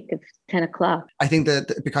last week at 10 o'clock. I think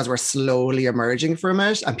that because we're slowly emerging from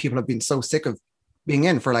it and people have been so sick of being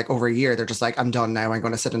in for like over a year, they're just like, I'm done now. I'm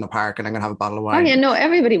going to sit in the park and I'm going to have a bottle of wine. Oh yeah, no,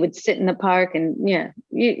 everybody would sit in the park, and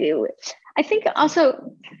I think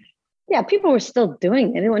also, yeah, people were still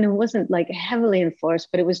doing it. It wasn't like heavily enforced,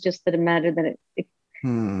 but it was just that it mattered that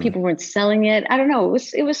people weren't selling it. I don't know.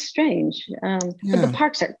 It was strange. But the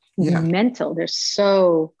parks are mental. They're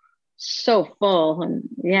so full, and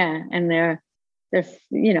they're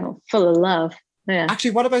full of love. Yeah.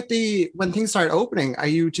 Actually, what about when things start opening? Are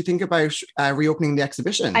you to think about reopening the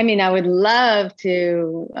exhibition? I mean, I would love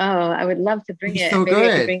to. I would love to bring it. So Maybe I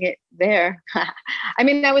good. could bring it there. I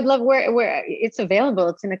mean, I would love where it's available.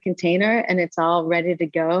 It's in a container and it's all ready to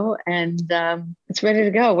go. And it's ready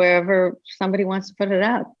to go wherever somebody wants to put it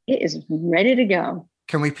out. It is ready to go.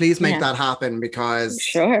 Can we please make that happen? Because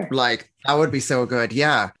sure, like that would be so good.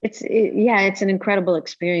 Yeah. It's an incredible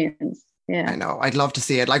experience. Yeah. I know. I'd love to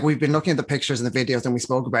see it. Like we've been looking at the pictures and the videos and we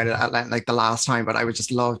spoke about it at like the last time, but I would just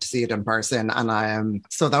love to see it in person. And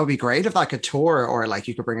so that would be great if that could tour, or like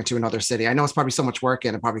you could bring it to another city. I know it's probably so much work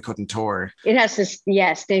and it probably couldn't tour. It has to,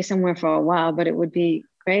 stay somewhere for a while, but it would be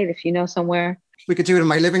great if you know somewhere. We could do it in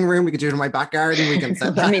my living room. We could do it in my back garden. We can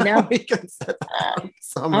set that. Let me know. We can set that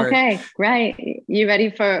somewhere. Okay, right. You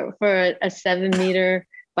ready for a 7 meter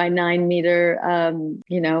by 9 meter,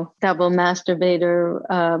 double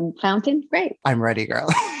masturbator fountain? Great. I'm ready, girl.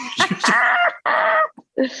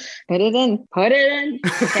 Put it in.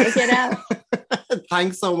 Take it out.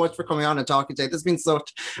 Thanks so much for coming on and talking today. This has been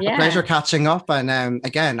such a pleasure catching up. And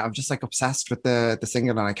again, I'm just like obsessed with the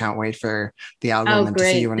single, and I can't wait for the album and to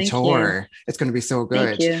see you on a tour. It's going to be so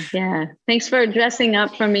good. Thank you. Yeah. Thanks for dressing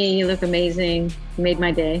up for me. You look amazing. You made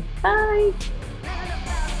my day. Bye.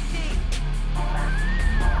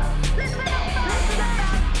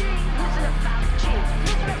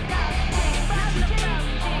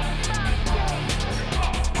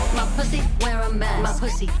 My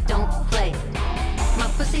pussy don't play. My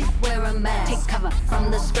pussy wear a mask. Take cover from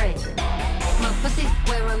the spray. My pussy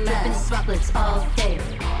wear a mask. Dripping droplets all day.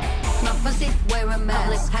 My pussy wear a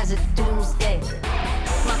mask. Public hazard doomsday.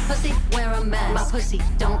 My pussy wear a mask. My pussy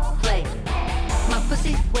don't play. My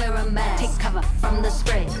pussy wear a mask. Take cover from the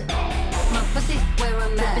spray. My pussy wear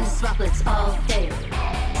a mask. Dripping droplets all day.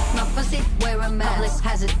 My pussy wear a mask. Public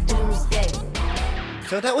hazard doomsday.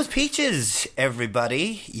 So that was Peaches,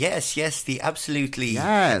 everybody. Yes, the absolutely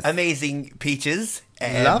amazing Peaches.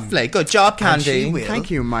 Lovely. Good job, Candy.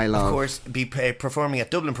 Thank you, my love. Of course, be performing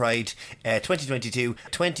at Dublin Pride 2022,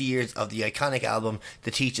 20 years of the iconic album,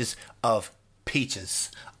 The Teachers of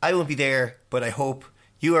Peaches. I won't be there, but I hope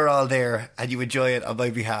you are all there and you enjoy it on my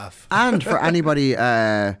behalf. And for anybody...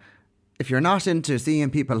 if you're not into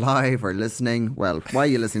seeing people live or listening, well, why are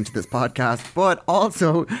you listening to this podcast? But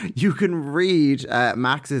also, you can read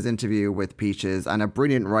Max's interview with Peaches and a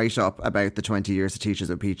brilliant write-up about the 20 years of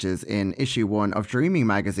Teachers of Peaches in issue 1 of Dreaming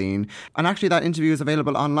magazine. And actually, that interview is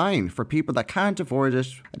available online for people that can't afford it.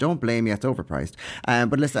 Don't blame me, it's overpriced.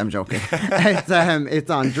 But listen, I'm joking. It's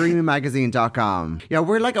on dreamingmagazine.com. Yeah,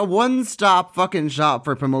 we're like a one-stop fucking shop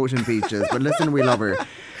for promoting Peaches. But listen, we love her.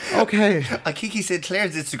 Okay. Kiki said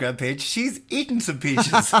Claire's Instagram page, she's eaten some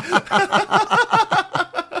peaches.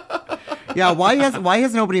 Yeah, why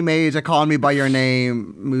has nobody made a Call Me By Your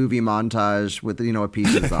Name movie montage with, a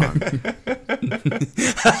Peaches on?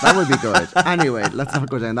 That would be good. Anyway, let's not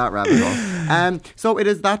go down that rabbit hole. So it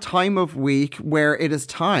is that time of week where it is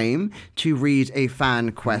time to read a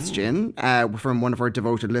fan question from one of our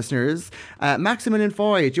devoted listeners. Maximilian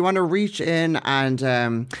Foy, do you want to reach in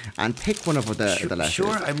and pick one of the letters?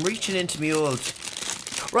 Sure, I'm reaching into me old...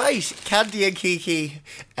 Right, Candy and Kiki.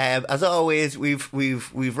 As always, we've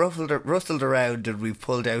rustled around and we've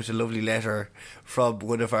pulled out a lovely letter from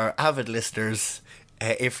one of our avid listeners,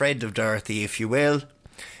 a friend of Dorothy, if you will.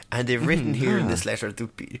 And they've written here in this letter, the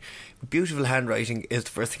beautiful handwriting is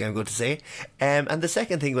the first thing I'm going to say. And the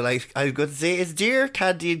second thing I'm going to say is, Dear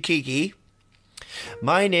Candy and Kiki,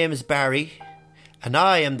 my name is Barry, and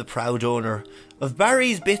I am the proud owner of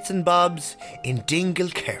Barry's Bits and Bobs in Dingle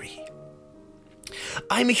Kerry.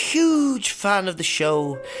 I'm a huge fan of the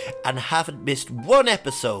show and haven't missed one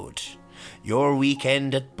episode. Your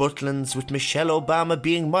weekend at Butlin's with Michelle Obama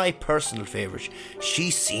being my personal favourite. She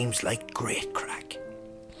seems like great crack.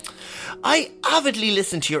 I avidly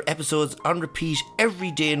listen to your episodes on repeat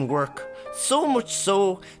every day in work. So much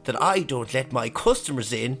so that I don't let my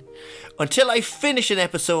customers in until I finish an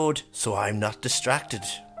episode so I'm not distracted.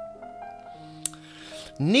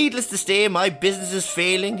 Needless to say, my business is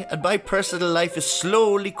failing and my personal life is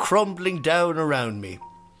slowly crumbling down around me.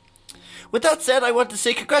 With that said, I want to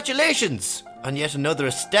say congratulations on yet another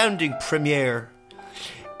astounding premiere.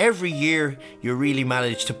 Every year, you really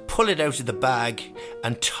manage to pull it out of the bag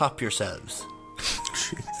and top yourselves.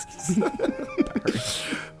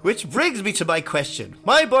 Which brings me to my question.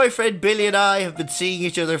 My boyfriend Billy and I have been seeing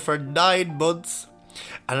each other for 9 months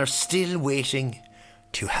and are still waiting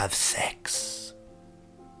to have sex.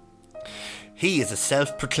 He is a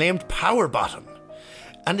self-proclaimed power bottom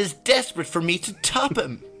and is desperate for me to top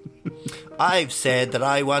him. I've said that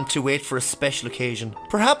I want to wait for a special occasion,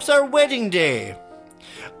 perhaps our wedding day,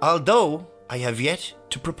 although I have yet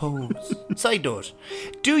to propose. Side note,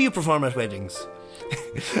 do you perform at weddings?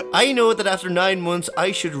 I know that after 9 months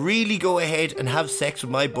I should really go ahead and have sex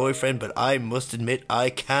with my boyfriend, but I must admit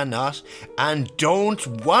I cannot and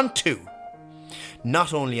don't want to.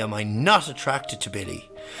 Not only am I not attracted to Billy,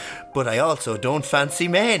 but I also don't fancy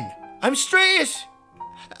men. I'm straight.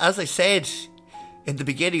 As I said in the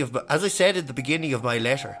beginning of my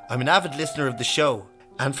letter, I'm an avid listener of the show,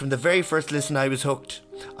 and from the very first listen I was hooked.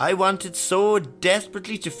 I wanted so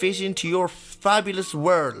desperately to fit into your fabulous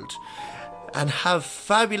world and have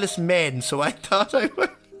fabulous men, so I thought I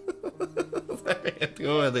would.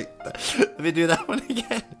 Let me do that one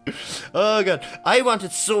again. Oh God. I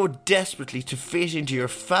wanted so desperately to fit into your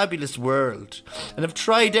fabulous world and have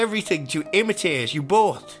tried everything to imitate you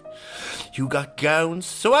both. You got gowns,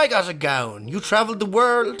 so I got a gown. You travelled the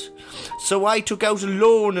world, so I took out a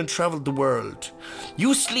loan and travelled the world.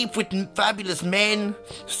 You sleep with fabulous men,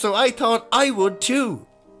 so I thought I would too.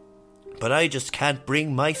 But I just can't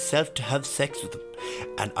bring myself to have sex with him.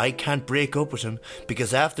 And I can't break up with him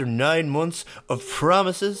because after 9 months of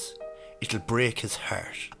promises, it'll break his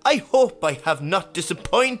heart. I hope I have not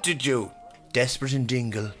disappointed you. Desperate and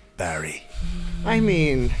Dingle, Barry. I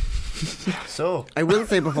mean, So, I will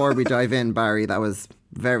say before we dive in, Barry, that was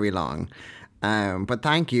very long. But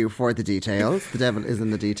thank you for the details. The devil is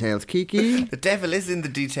in the details. Kiki? the devil is in the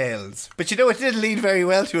details. But you know, it did lead very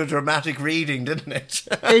well to a dramatic reading, didn't it?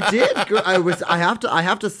 It did. I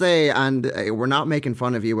have to say, and we're not making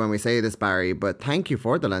fun of you when we say this, Barry, but thank you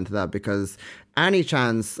for the length of that, because any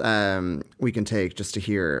chance we can take just to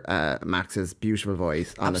hear Max's beautiful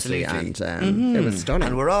voice, honestly, Absolutely. and it was stunning.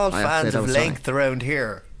 And we're all I have to say fans that of was length around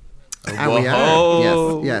here. And we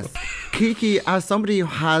are. Yes. Kiki, as somebody who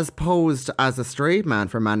has posed as a straight man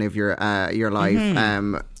for many of your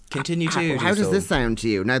life, Continue to. how does this sound to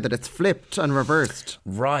you now that it's flipped and reversed?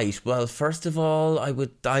 Right. Well, first of all, I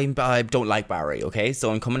don't like Barry. Okay,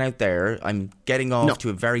 so I'm coming out there. I'm getting off to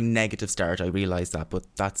a very negative start. I realise that, but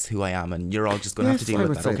that's who I am, and you're all just going to have to deal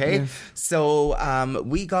with that. Okay. Yes. So,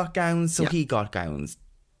 we got gowns, so he got gowns.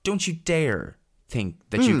 Don't you dare think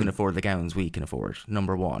that you can afford the gowns we can afford.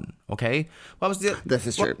 Number one. Okay. What was the? This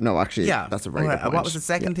is true. No, actually, that's a very good point. What was the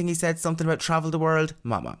second thing he said? Something about travel the world,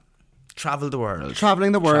 Mama. Travel the world.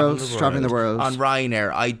 Traveling the world on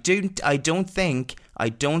Ryanair. I don't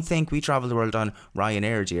think we traveled the world on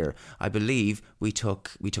Ryanair, dear. I believe we took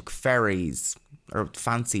ferries, or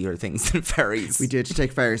fancier things than ferries. We did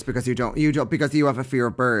take ferries because you don't because you have a fear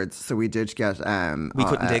of birds. So we did get we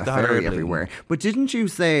couldn't take the ferry ferry everywhere. But didn't you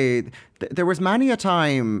say there was many a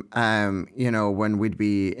time when we'd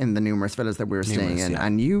be in the numerous villas that we were staying in,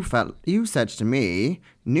 and you said to me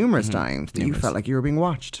numerous times that you felt like you were being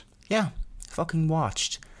watched. Yeah, fucking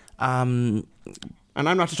watched. And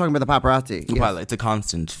I'm not just talking about the paparazzi. Yes. Well, it's a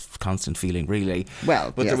constant feeling, really.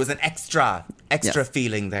 Well, but yes. there was an extra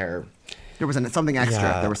feeling there. There was something extra.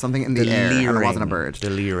 Yeah. There was something in the air, and it wasn't a bird. The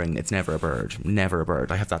leering. It's never a bird. Never a bird.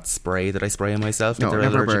 I have that spray that I spray on myself that they're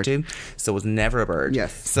never allergic to. So it was never a bird.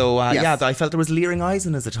 Yes. So, Yes. yeah, I felt there was leering eyes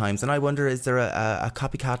in us at times. And I wonder, is there a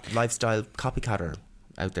copycat lifestyle copycatter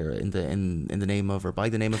out there in the name of, or by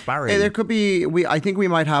the name of Barry? There could be. I think we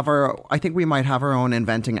might have our own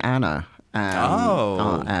inventing Anna. In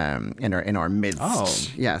our midst. Oh.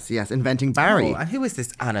 Yes, inventing Barry. Oh, and who is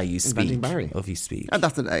this Anna you speak? Inventing Barry. Of you speak.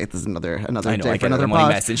 That's another I know, day I for get another it. Money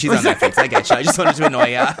pod. message. She's on Netflix. I get you. I just wanted to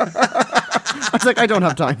annoy you. I was like, I don't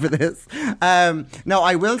have time for this. No,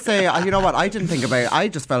 I will say, you know what? I didn't think about it. I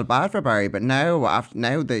just felt bad for Barry, but now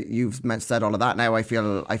that you've said all of that, now I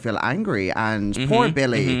feel angry. And poor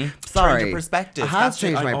Billy. Sorry, Change your perspective. It has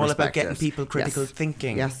changed my all perspective. about getting people critical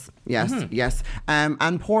thinking. Yes.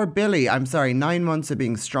 And poor Billy. I'm sorry. 9 months of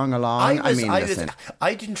being strung along.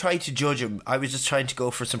 I didn't try to judge him. I was just trying to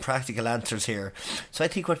go for some practical answers here. So I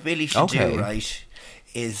think what Billy should do, right,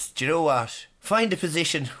 is, do you know what? Find a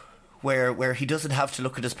position where he doesn't have to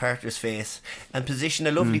look at his partner's face, and position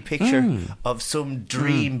a lovely picture of some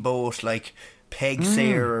dream boat like Peg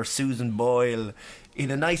Sayre or Susan Boyle in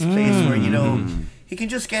a nice place where, you know, he can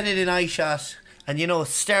just get it in eye shot and, you know,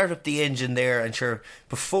 start up the engine there, and sure,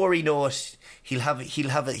 before he know it, he'll have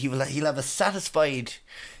a satisfied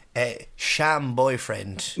sham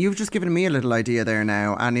boyfriend. You've just given me a little idea there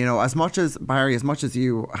now, and you know, as much as Barry, as much as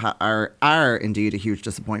you are indeed a huge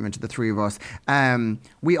disappointment to the three of us,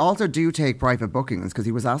 we also do take private bookings, because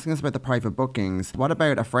he was asking us about the private bookings. What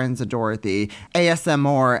about a Friends of Dorothy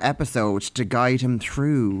ASMR episode to guide him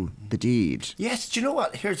through the deed? Yes, do you know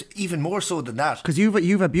what? Here's even more so than that. Because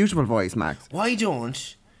you've a beautiful voice, Max. Why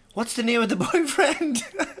don't? What's the name of the boyfriend?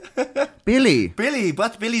 Billy. Billy.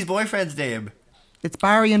 What's Billy's boyfriend's name? It's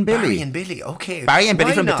Barry and Billy. Barry and Billy, okay. Barry and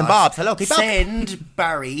Billy from Bits and Bobs. Hello, keep up. Send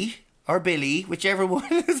Barry or Billy, whichever one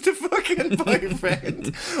is the fucking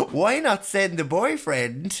boyfriend. Why not send the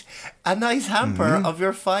boyfriend a nice hamper of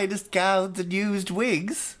your finest gowns and used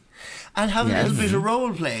wigs, and have a little bit of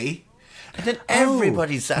role play, and then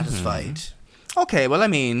everybody's satisfied. Okay, well, I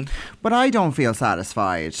mean... But I don't feel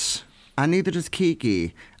satisfied. And neither does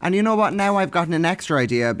Kiki. And you know what? Now I've gotten an extra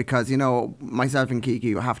idea, because, you know, myself and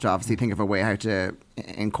Kiki have to obviously think of a way how to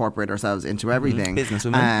incorporate ourselves into everything.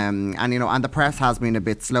 Businesswomen. And, you know, and the press has been a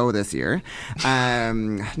bit slow this year.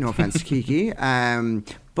 No offence to Kiki.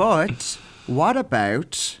 But what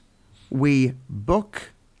about we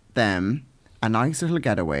book them a nice little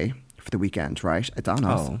getaway for the weekend, right? It's on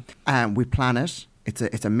us. We plan it.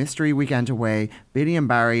 It's a mystery weekend away. Billy and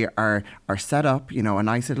Barry are set up, you know, a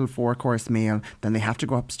nice little 4-course meal. Then they have to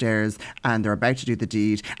go upstairs and they're about to do the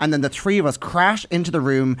deed. And then the three of us crash into the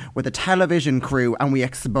room with a television crew and we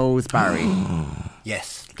expose Barry.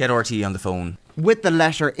 Yes. Get RT on the phone. With the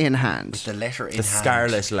letter in hand. The letter in hand. The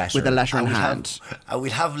scarlet letter. With the letter in hand. We'll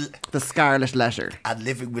have the scarlet letter. And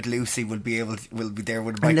Living with Lucy will be there with a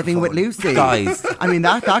microphone. And Living with Lucy, guys. I mean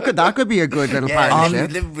that could be a good little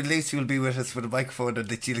partnership. Living with Lucy will be with us with a microphone,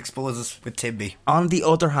 and she'll expose us with Timby. On the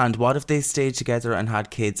other hand, what if they stayed together and had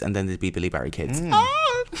kids, and then they'd be Billy Barry kids?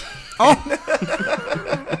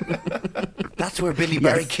 That's where Billy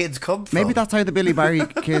Barry kids come from. Maybe that's how the Billy Barry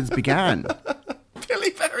kids began.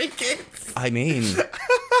 Billy Barry kids. I mean,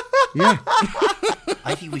 yeah.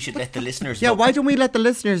 I think we should let the listeners. Yeah, why don't we let the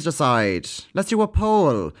listeners decide? Let's do a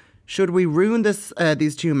poll. Should we ruin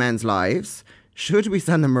these two men's lives? Should we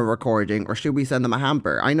send them a recording, or should we send them a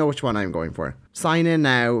hamper? I know which one I'm going for. Sign in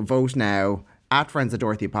now, vote now, at Friends of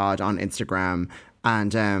Dorothy Pod on Instagram.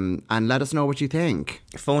 And let us know what you think.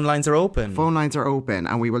 Phone lines are open. Phone lines are open,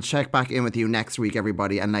 and we will check back in with you next week,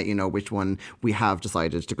 everybody, and let you know which one we have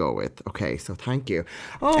decided to go with. Okay, so thank you.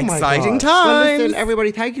 Oh, exciting times. Well, listen,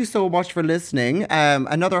 everybody, thank you so much for listening.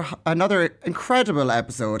 Another incredible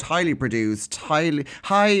episode, highly produced,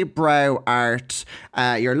 highbrow art.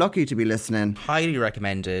 You're lucky to be listening. Highly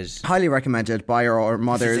recommended. Highly recommended by our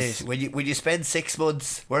mothers. This is it. When you spend 6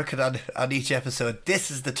 months working on each episode,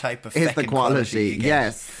 this is the type of it's the quality.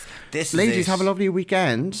 Yes. Ladies, have a lovely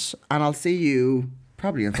weekend, and I'll see you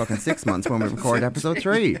probably in fucking 6 months when we record episode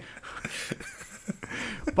 3.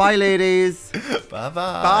 Bye, ladies. Bye-bye.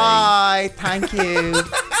 Bye. Thank you.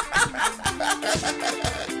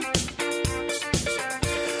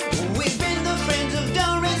 We've been the Friends of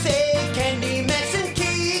Dorothy, Candy, Max, and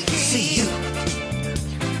Kiki. See you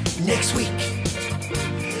next week.